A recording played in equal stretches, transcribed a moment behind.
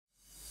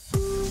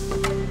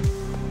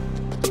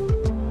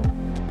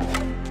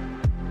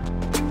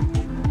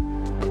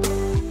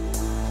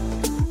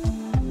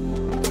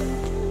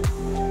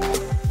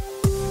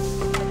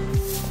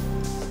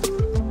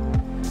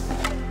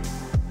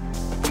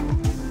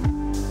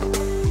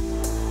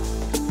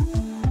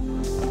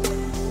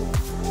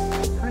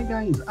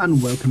Greetings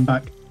and welcome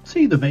back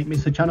to the Vape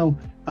Mixer channel.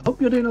 I hope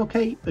you're doing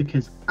okay,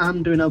 because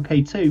I'm doing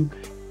okay too,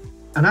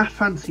 and I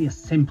fancy a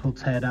simple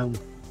teardown.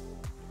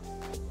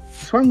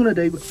 So I'm going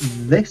to do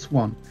this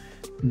one.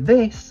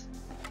 This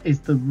is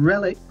the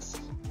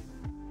Relx.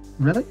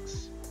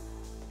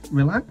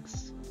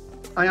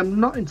 I am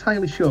not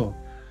entirely sure.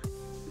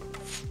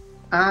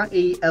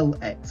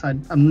 Relx.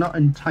 I'm not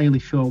entirely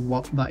sure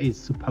what that is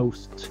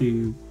supposed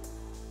to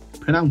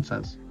pronounce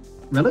as.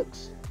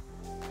 Relx?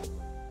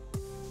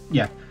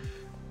 Yeah,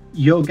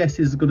 your guess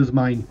is as good as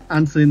mine.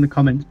 Answer in the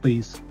comments,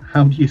 please.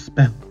 How do you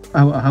spell?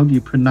 How do you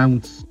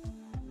pronounce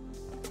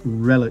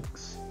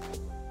Relx?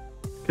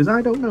 Because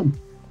I don't know.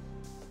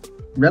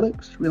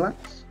 Relx,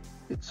 relax.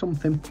 It's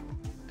something.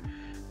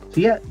 So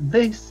yeah,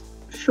 this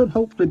should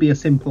hopefully be a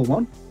simple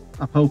one.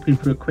 I'm hoping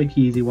for a quick,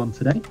 easy one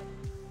today.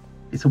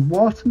 It's a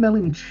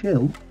watermelon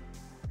chill,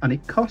 and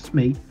it cost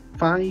me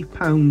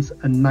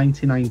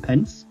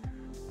 £5.99,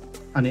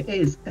 and it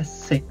is a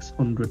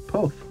 600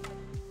 puff.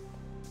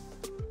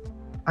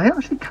 I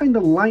actually kind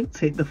of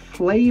liked it. The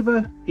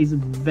flavour is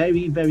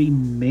very, very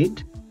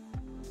mid.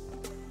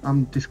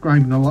 I'm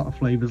describing a lot of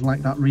flavours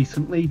like that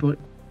recently, but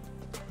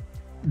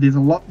there's a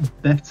lot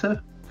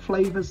better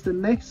flavours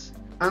than this,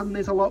 and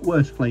there's a lot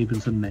worse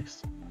flavours than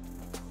this.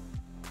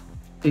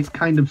 It's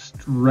kind of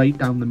straight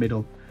down the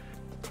middle.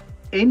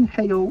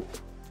 Inhale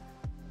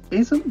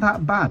isn't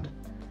that bad.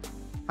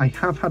 I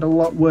have had a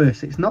lot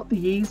worse. It's not the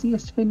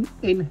easiest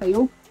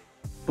inhale,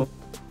 but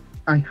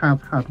I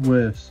have had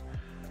worse.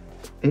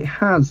 It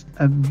has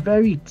a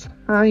very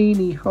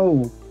tiny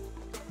hole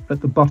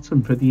at the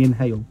bottom for the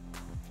inhale,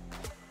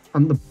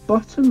 and the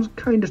bottom's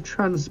kind of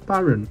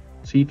transparent,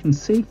 so you can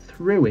see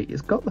through it.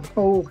 It's got the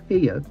hole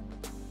here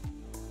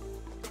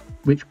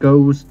which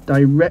goes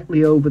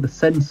directly over the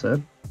sensor,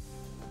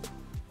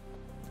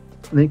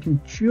 and you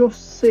can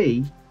just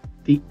see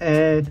the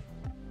air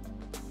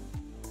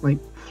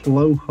like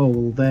flow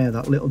hole there,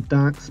 that little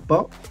dark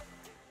spot.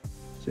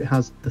 So it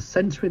has the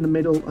sensor in the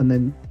middle, and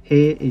then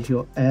here is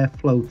your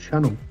airflow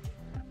channel.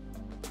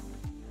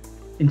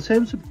 In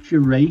terms of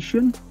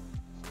duration,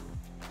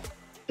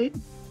 it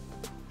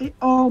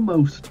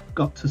almost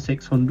got to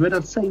 600.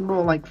 I'd say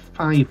more like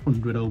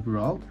 500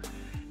 overall.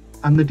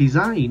 And the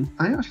design,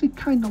 I actually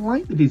kind of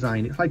like the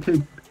design. It's like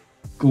a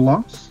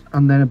gloss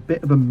and then a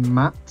bit of a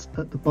matte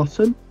at the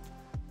bottom.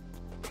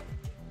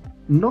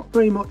 Not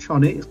very much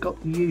on it. It's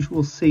got the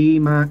usual CE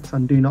marks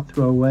and do not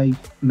throw away,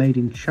 made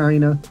in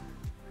China.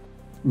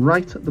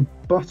 Right at the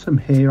bottom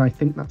here, I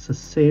think that's a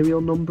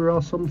serial number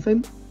or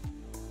something.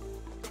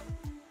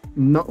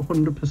 Not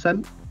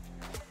 100%.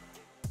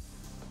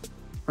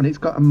 And it's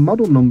got a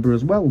model number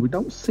as well. We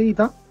don't see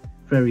that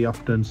very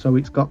often. So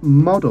it's got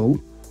model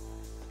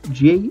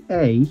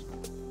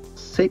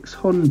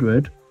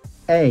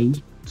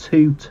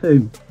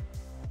GA600A22.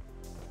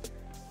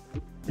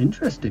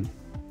 Interesting.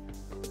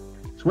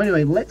 So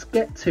anyway, let's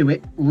get to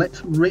it.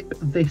 Let's rip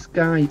this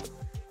guy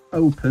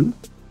open,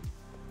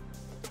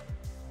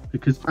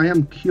 because I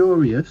am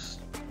curious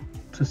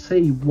to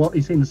see what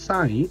is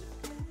inside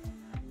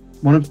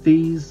one of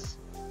these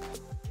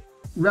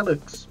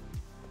Relx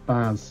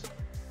bars.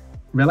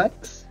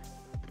 Relx?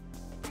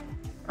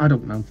 I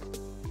don't know.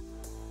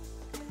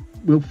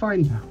 We'll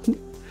find out.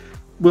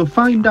 We'll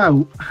find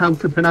out how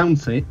to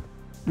pronounce it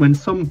when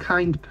some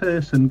kind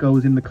person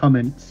goes in the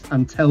comments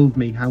and tells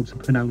me how to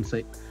pronounce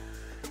it.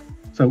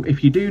 So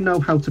if you do know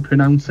how to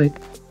pronounce it,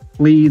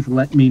 please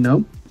let me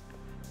know.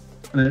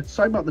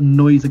 Sorry about the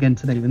noise again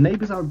today. The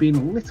neighbours are being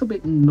a little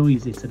bit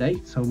noisy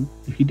today, so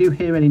if you do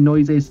hear any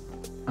noises,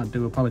 I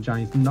do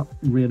apologise. Not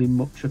really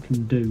much I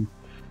can do.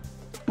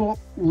 But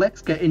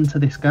let's get into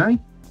this guy.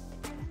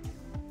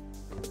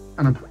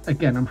 And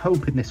I'm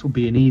hoping this will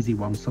be an easy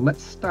one. So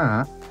let's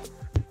start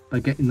by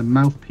getting the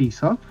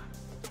mouthpiece off.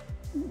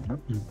 That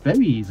was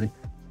very easy.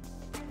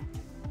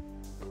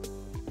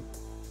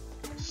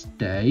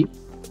 Stay.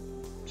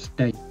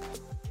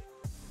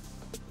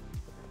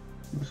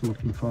 I'm just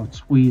looking for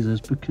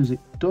tweezers, because it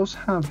does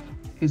have,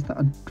 is that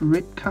a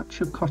drip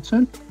catcher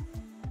cotton?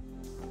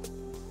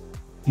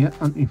 Yeah,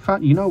 and in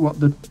fact, you know what,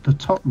 the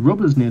top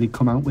rubber's nearly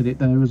come out with it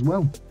there as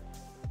well.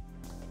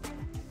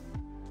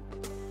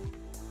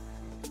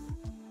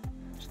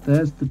 So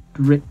there's the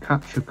drip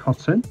catcher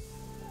cotton.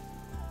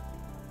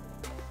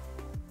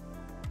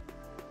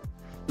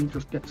 And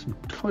just get some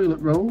toilet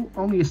roll,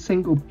 only a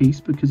single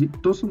piece, because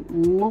it doesn't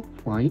look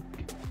like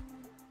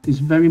there's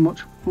very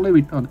much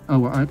fluid on.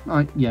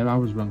 Yeah, I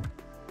was wrong.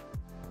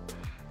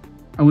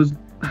 I was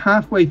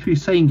halfway through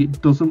saying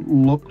it doesn't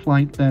look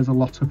like there's a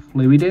lot of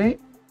fluid in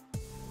it,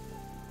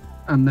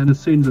 and then as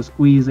soon as I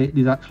squeeze it,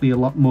 there's actually a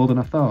lot more than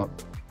I thought.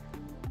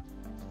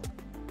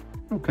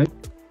 Okay.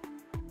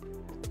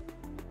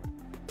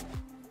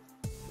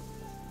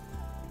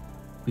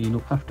 Being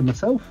up after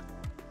myself.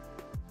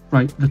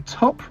 Right, the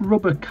top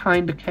rubber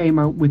kind of came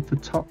out with the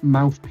top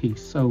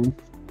mouthpiece, so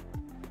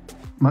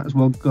might as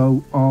well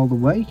go all the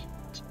way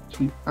to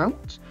keep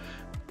out.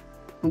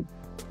 Oh,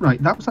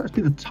 right, that was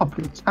actually the top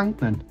of the tank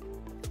then.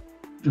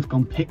 Just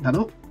gone pick that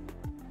up.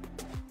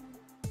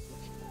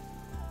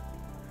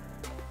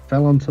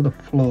 fell onto the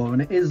floor,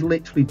 and it is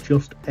literally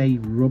just a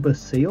rubber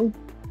seal.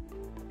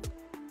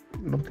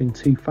 Nothing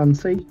too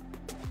fancy.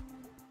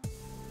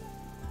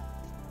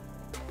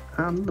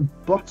 And the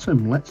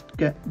bottom, let's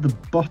get the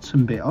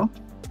bottom bit off,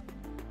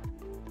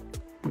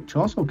 which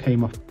also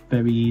came off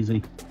very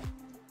easy.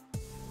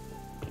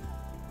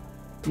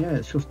 Yeah,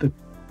 it's just a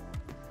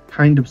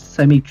kind of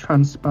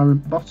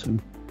semi-transparent bottom.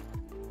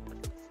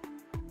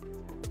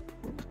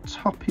 The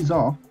top is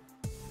off.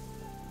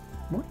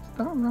 What is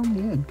that around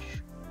the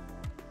edge?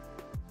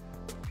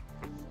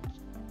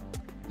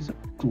 Is it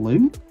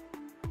glue?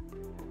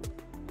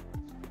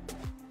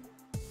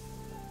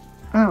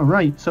 Ah,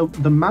 right, so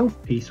the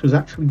mouthpiece was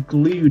actually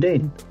glued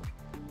in.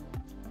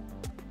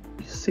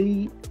 You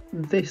see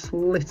this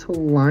little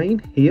line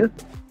here?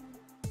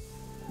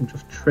 I'm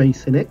just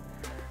tracing it.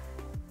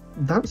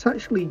 That's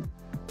actually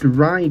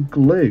dry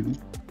glue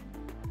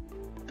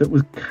that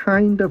was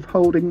kind of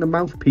holding the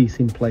mouthpiece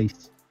in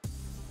place.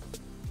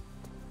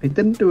 It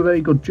didn't do a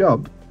very good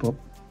job, but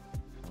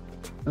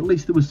at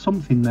least there was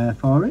something there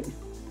for it.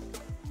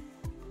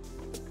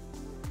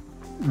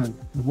 Right,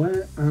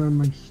 where are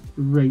my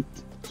straight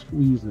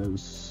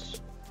tweezers?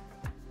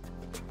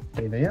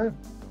 There they are.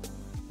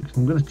 So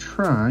I'm going to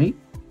try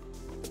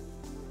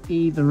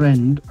either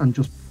end and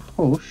just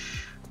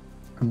push,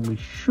 and we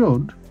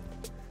should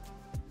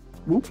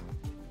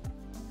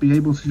be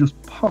able to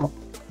just pop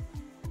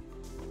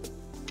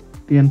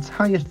the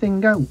entire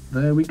thing out.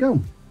 There we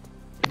go.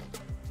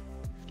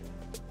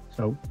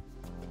 So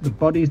the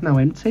body is now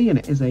empty, and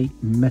it is a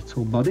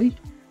metal body.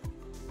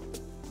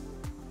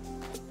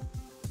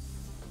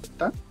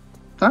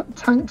 That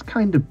tank's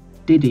kind of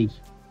diddy.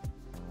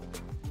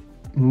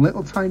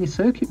 Little tiny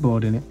circuit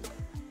board in it.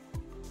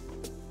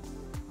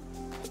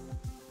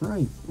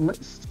 Right,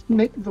 let's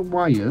snip the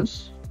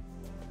wires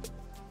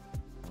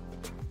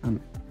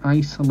and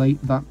isolate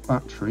that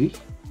battery.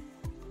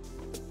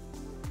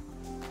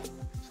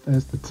 So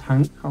there's the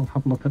tank. I'll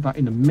have a look at that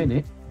in a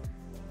minute.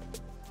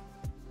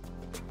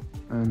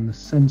 And the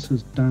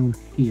sensors down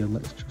here,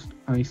 let's just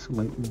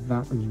isolate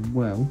that as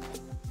well.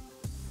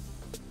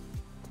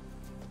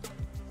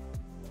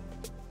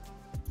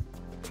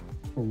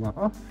 Pull that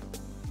off.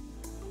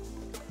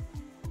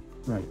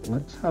 Right,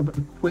 let's have a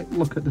quick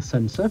look at the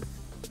sensor.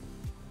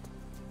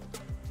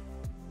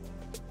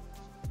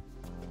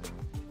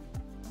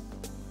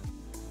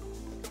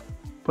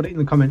 Put it in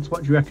the comments,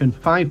 what do you reckon,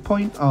 5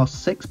 point or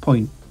 6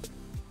 point?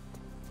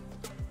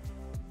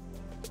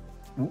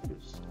 Oh,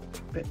 it's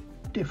a bit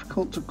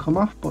difficult to come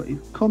off, but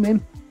it's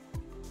coming.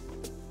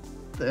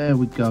 There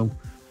we go.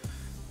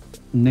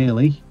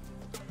 Nearly.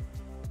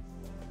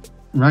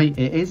 Right,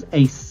 it is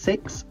a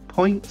 6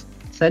 point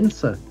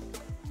sensor.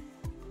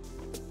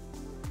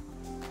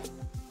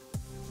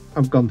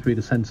 I've gone through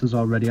the sensors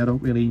already. I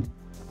don't really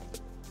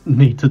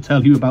need to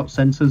tell you about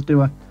sensors,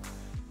 do I?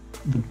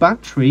 The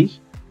battery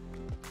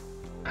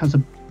has a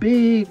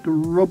big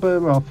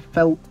rubber or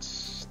felt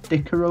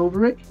sticker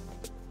over it.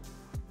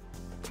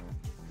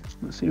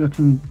 Let's see if I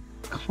can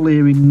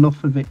clear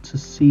enough of it to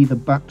see the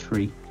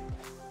battery.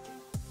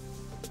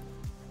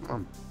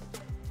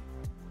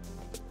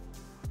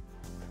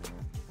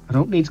 I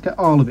don't need to get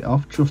all of it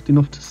off, just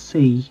enough to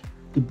see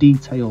the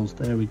details.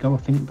 There we go, I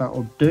think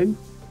that'll do.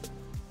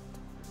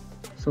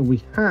 So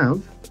we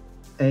have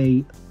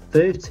a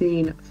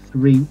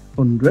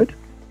 13300,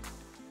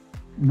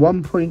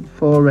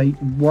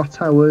 1.48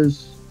 watt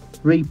hours,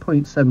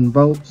 3.7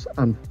 volts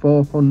and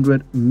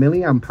 400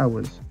 milliamp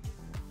hours.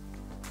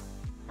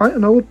 Quite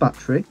an old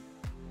battery.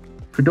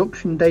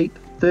 Production date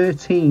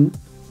 13th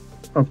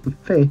of the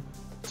 5th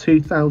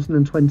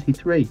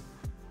 2023.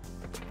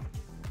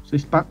 So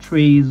this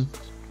battery is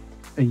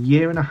a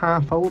year and a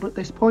half old at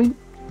this point.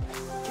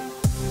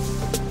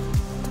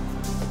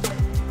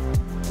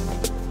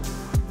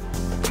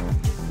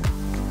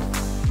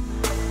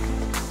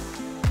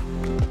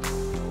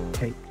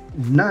 Okay,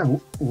 now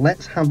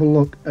let's have a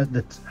look at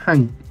the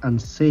tank and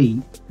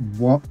see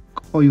what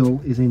coil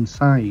is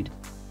inside.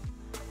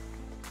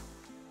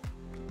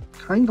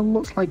 Kind of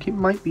looks like it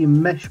might be a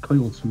mesh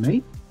coil to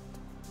me.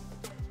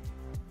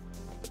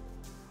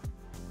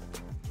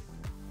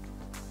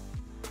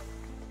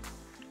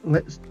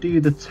 Let's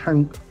do the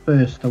tank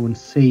first though and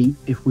see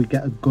if we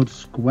get a good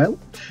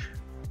squelch.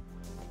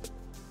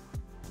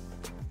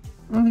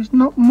 Well, there's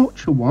not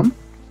much of one.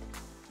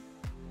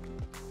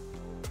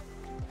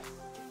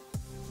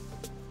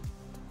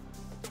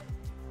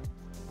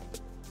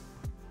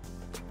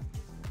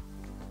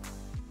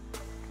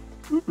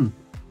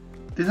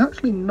 There's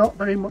actually not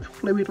very much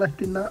fluid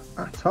left in that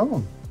at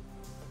all.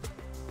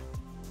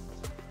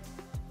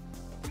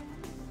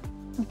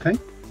 Okay.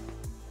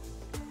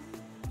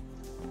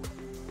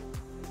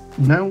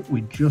 Now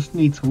we just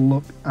need to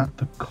look at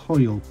the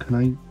coil. Can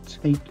I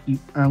take you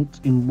out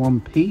in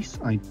one piece?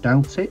 I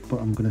doubt it, but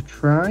I'm going to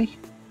try.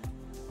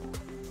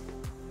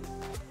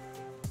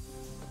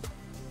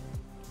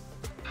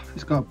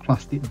 It's got a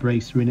plastic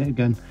bracer in it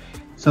again.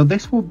 So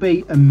this will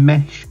be a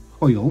mesh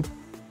coil.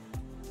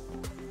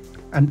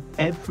 And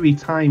every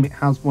time it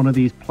has one of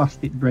these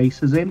plastic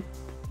bracers in,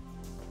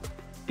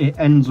 it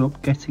ends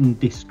up getting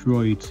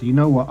destroyed. So you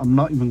know what, I'm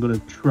not even going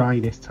to try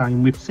this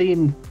time. We've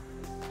seen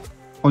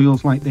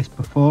foils like this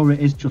before. It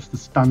is just the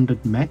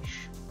standard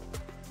mesh.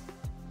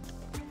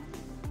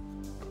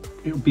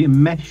 It'll be a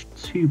mesh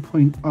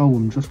 2.0.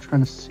 I'm just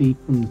trying to see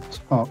from the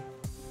top.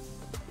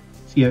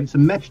 So yeah, it's a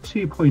mesh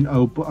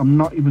 2.0, but I'm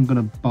not even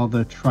going to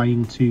bother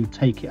trying to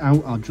take it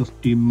out. I'll just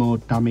do more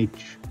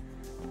damage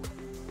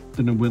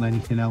than I will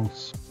anything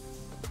else.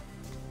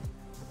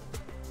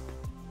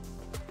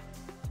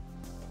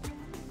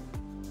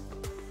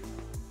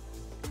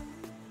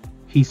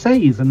 He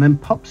says, and then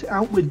pops it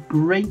out with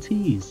great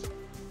ease.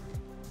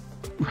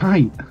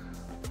 Right,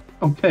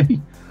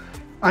 okay.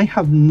 I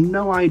have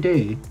no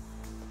idea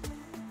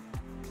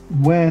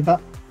where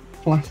that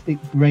plastic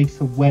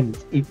bracer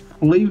went. It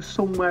flew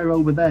somewhere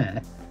over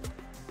there,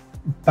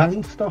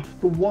 bounced off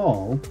the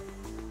wall,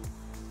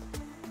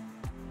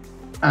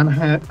 and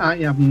I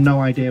have no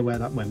idea where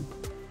that went.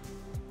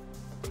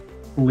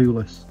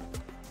 Clueless.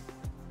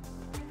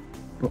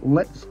 But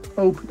let's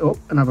open it up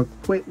and have a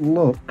quick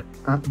look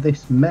at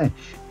this mesh.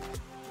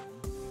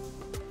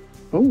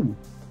 Oh,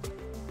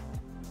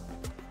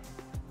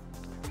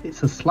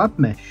 it's a slab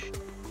mesh.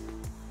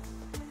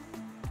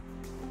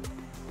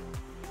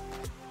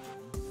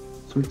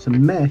 So it's a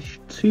mesh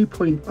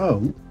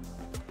 2.0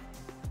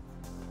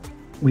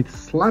 with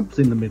slabs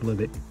in the middle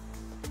of it.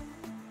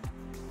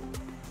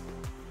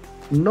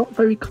 Not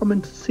very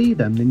common to see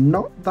them. They're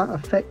not that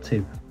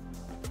effective.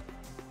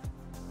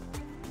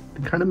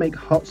 They kind of make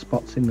hot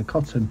spots in the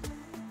cotton.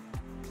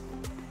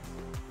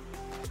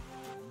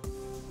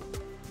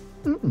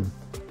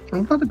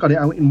 I'm glad I got it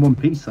out in one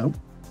piece though.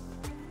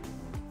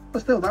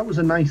 But still, that was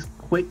a nice,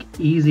 quick,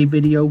 easy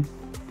video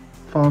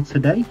for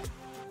today.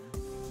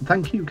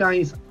 Thank you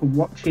guys for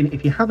watching.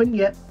 If you haven't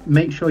yet,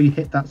 make sure you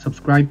hit that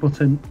subscribe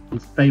button.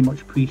 It's very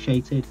much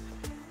appreciated.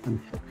 And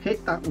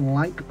hit that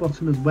like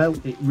button as well.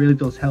 It really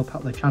does help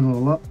out the channel a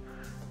lot.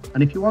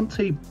 And if you want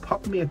to,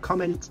 pop me a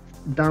comment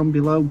down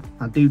below.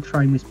 I do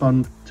try and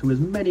respond to as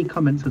many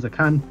comments as I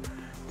can.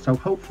 So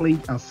hopefully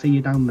I'll see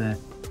you down there.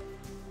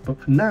 But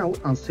for now,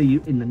 I'll see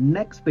you in the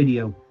next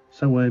video.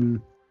 So,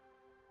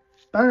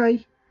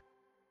 bye.